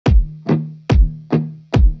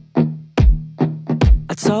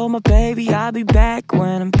told my baby I'll be back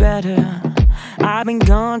when I'm better. I've been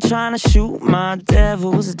gone trying to shoot my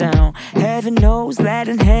devils down. Heaven knows that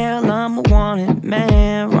in hell I'm a wanted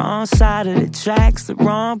man. Wrong side of the tracks, the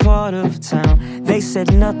wrong part of town. They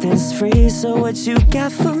said nothing's free, so what you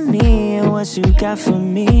got for me? What you got for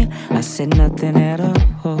me? I said nothing at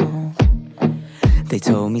all. They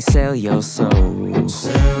told me sell your soul.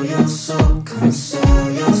 Sell your soul, come sell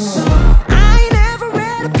your soul. I ain't never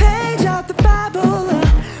read a page out the Bible.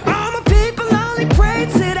 All my people only pray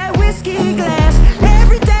to that whiskey glass.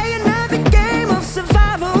 Every day another game of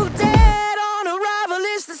survival. Dead on arrival,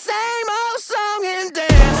 it's the same old song and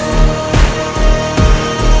dance.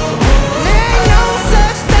 There ain't no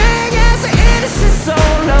such thing as an innocent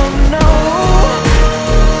soul, no, no.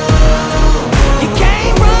 You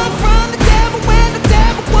can't run from the devil when the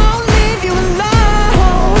devil won't leave you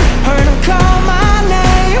alone. Heard him call my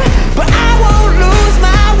name, but I won't lose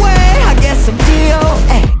my way. I guess I'm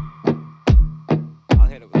D.O.A. I'll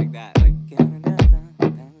hit it like that, like.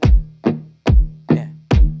 Yeah.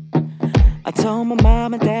 I told my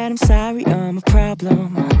mom and dad I'm sorry I'm a problem.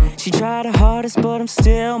 She tried her hardest but I'm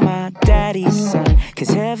still my daddy's son. Cause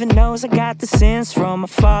heaven knows I got the sins from my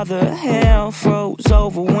father. Hell froze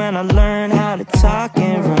over when I learned how to talk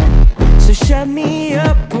and run. So shut me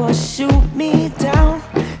up or shoot me down.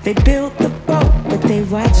 They built the boat but they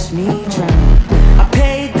watched me drown. I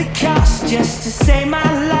paid the cost just to save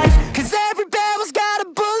my life. Cause every barrel's got a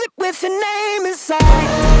bullet with a name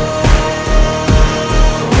inside.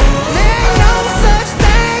 There ain't no such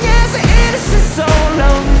thing as an innocent soul,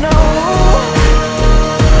 no, no.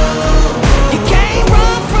 You can't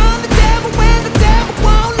run from the devil when the devil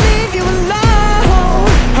won't leave you alone.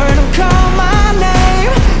 Heard him call my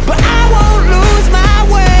name, but I won't lose my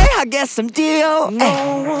way. I guess I'm D.O.A.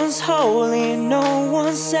 No one's holy, no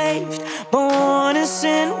one's saved. Born in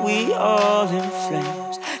sin, we all in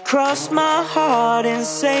flames. Cross my heart and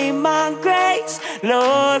say my grace.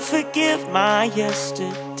 Lord, forgive my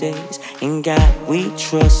yesterdays. In God we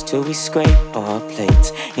trust till we scrape our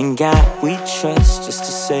plates. In God we trust just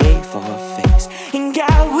to save our face. In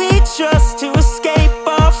God we trust to escape